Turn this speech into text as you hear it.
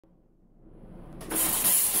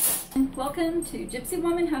Welcome to Gypsy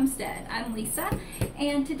Woman Homestead. I'm Lisa,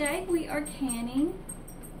 and today we are canning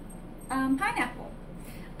pineapple.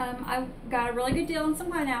 I got a really good deal on some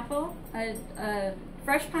pineapple, a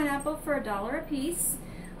fresh pineapple for $1 a piece.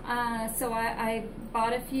 So I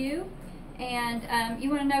bought a few, and you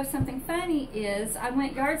want to know something funny is I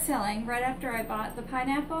went yard selling right after I bought the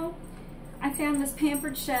pineapple. I found this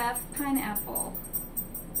Pampered Chef pineapple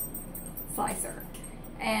slicer,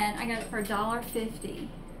 and I got it for $1.50.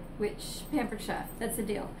 Which Pampered Chef, that's a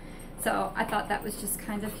deal. So I thought that was just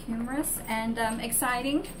kind of humorous and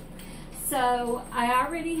exciting. So I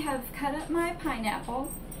already have cut up my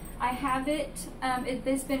pineapple. I have it,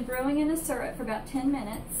 it's been brewing in a syrup for about 10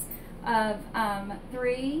 minutes of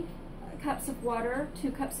 3 cups of water,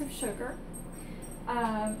 2 cups of sugar.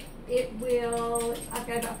 I've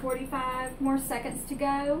got about 45 more seconds to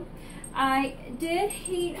go. I did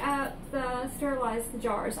heat up sterilize the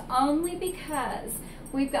jars only because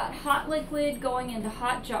we've got hot liquid going into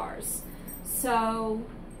hot jars. So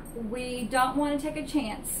we don't want to take a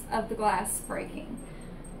chance of the glass breaking.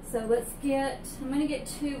 So I'm going to get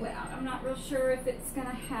 2 out. I'm not real sure if it's going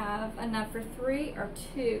to have enough for 3 or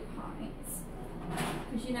 2 pints.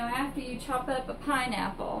 Because you know, after you chop up a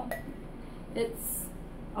pineapple,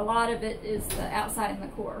 a lot of it is the outside and the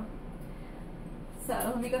core. So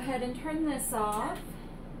let me go ahead and turn this off.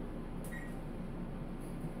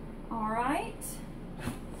 All right.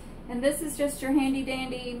 And this is just your handy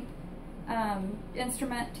dandy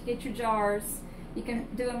instrument to get your jars. You can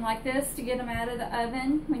do them like this to get them out of the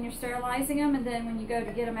oven when you're sterilizing them, and then when you go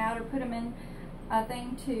to get them out or put them in a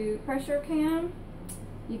thing to pressure can,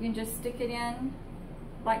 you can just stick it in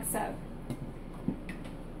like so.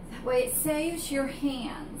 That way it saves your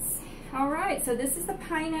hands. All right, so this is the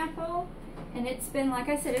pineapple, and it's been, like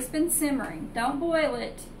I said, it's been simmering. Don't boil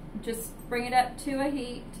it, just bring it up to a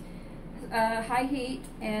high heat,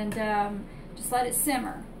 and just let it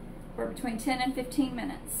simmer for between 10 and 15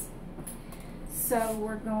 minutes. So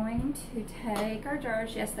we're going to take our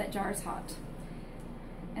jars. Yes, that jar's hot.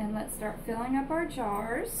 And let's start filling up our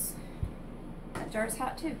jars. That jar's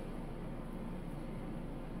hot too.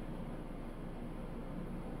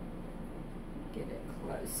 Get it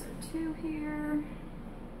closer to here.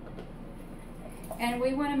 And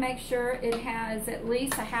we want to make sure it has at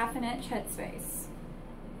least a ½ inch headspace.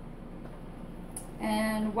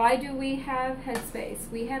 And why do we have headspace?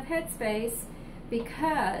 We have headspace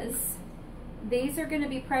because these are going to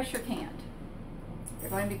be pressure canned.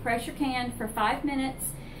 They're going to be pressure canned for 5 minutes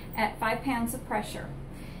at 5 pounds of pressure.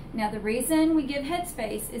 Now the reason we give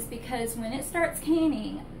headspace is because when it starts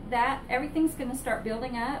canning, everything's going to start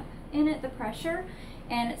building up in it, the pressure,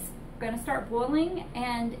 and it's going to start boiling.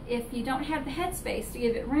 And if you don't have the headspace to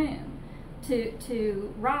give it room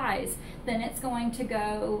to rise, then it's going to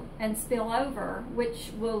go and spill over,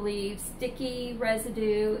 which will leave sticky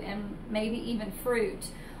residue and maybe even fruit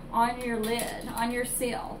on your lid, on your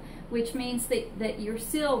seal, which means that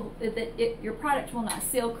your product will not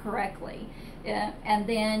seal correctly, and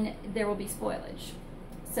then there will be spoilage.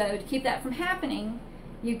 So to keep that from happening,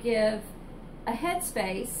 you give a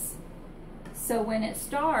headspace, so when it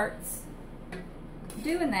starts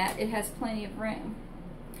doing that, it has plenty of room.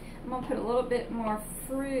 I'm going to put a little bit more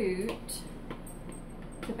fruit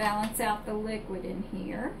to balance out the liquid in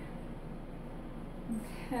here.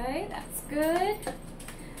 Okay, that's good.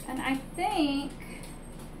 And I think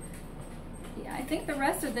the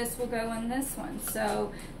rest of this will go in this one.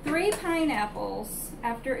 So 3 pineapples,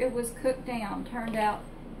 after it was cooked down, turned out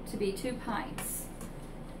to be 2 pints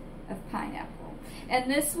of pineapple.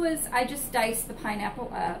 And this was, I just diced the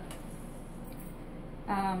pineapple up.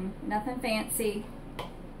 Nothing fancy.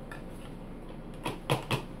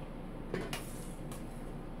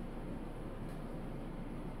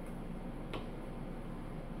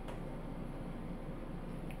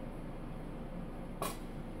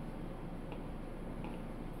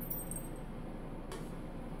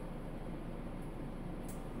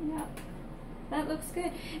 Yep, that looks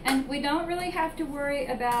good. And we don't really have to worry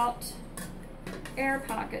about air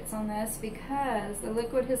pockets on this because the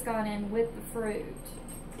liquid has gone in with the fruit.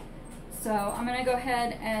 So I'm going to go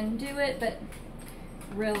ahead and do it, but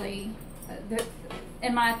really,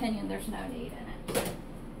 in my opinion, there's no need in it.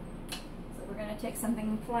 So we're going to take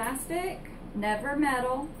something plastic, never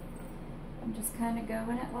metal. I'm just kind of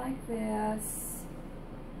going it like this.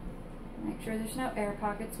 Make sure there's no air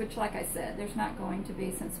pockets, which, like I said, there's not going to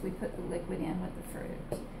be since we put the liquid in with the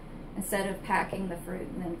fruit, instead of packing the fruit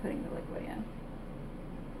and then putting the liquid in.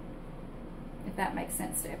 If that makes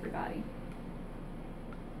sense to everybody.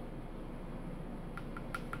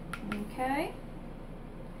 Okay.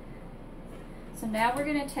 So now we're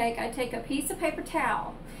going to I take a piece of paper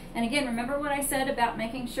towel. And again, remember what I said about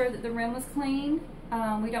making sure that the rim was clean?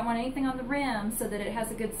 We don't want anything on the rim so that it has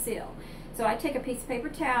a good seal. So I take a piece of paper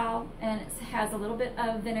towel and it has a little bit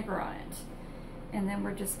of vinegar on it. And then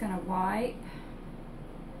we're just going to wipe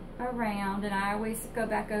around, and I always go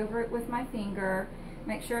back over it with my finger.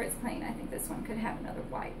 Make sure it's clean. I think this one could have another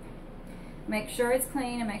wipe. Make sure it's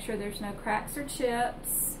clean and make sure there's no cracks or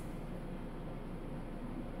chips.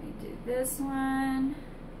 Let me do this one.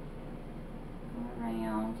 Go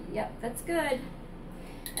around. Yep, that's good.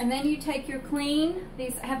 And then you take your clean,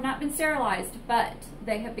 these have not been sterilized, but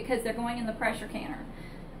they have, because they're going in the pressure canner.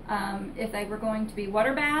 If they were going to be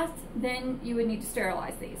water baths, then you would need to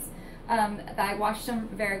sterilize these. I washed them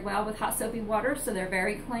very well with hot soapy water, so they're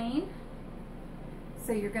very clean.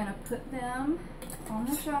 So you're going to put them on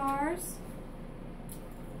the jars.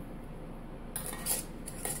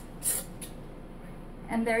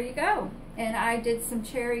 And there you go. And I did some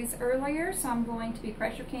cherries earlier, so I'm going to be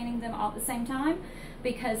pressure canning them all at the same time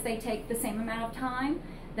because they take the same amount of time.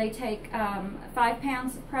 They take 5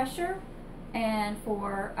 pounds of pressure, and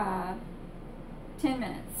for 10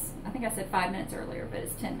 minutes. I think I said 5 minutes earlier, but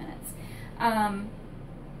it's 10 minutes.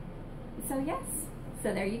 So yes,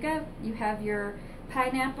 so there you go. You have your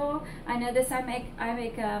pineapple. I know this. I make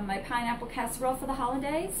my pineapple casserole for the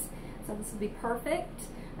holidays, so this will be perfect.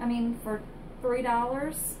 I mean, for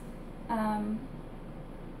 $3,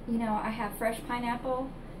 you know, I have fresh pineapple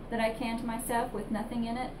that I canned myself with nothing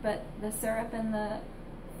in it but the syrup and the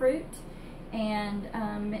fruit, and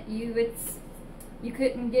you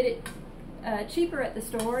couldn't get it cheaper at the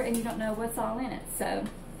store, and you don't know what's all in it. So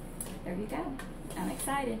there you go. I'm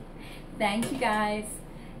excited. Thank you guys,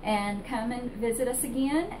 and come and visit us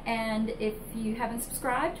again. And if you haven't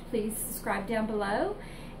subscribed, please subscribe down below,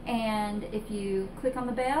 and if you click on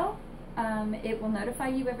the bell, it will notify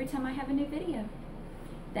you every time I have a new video.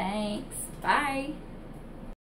 Thanks. Bye.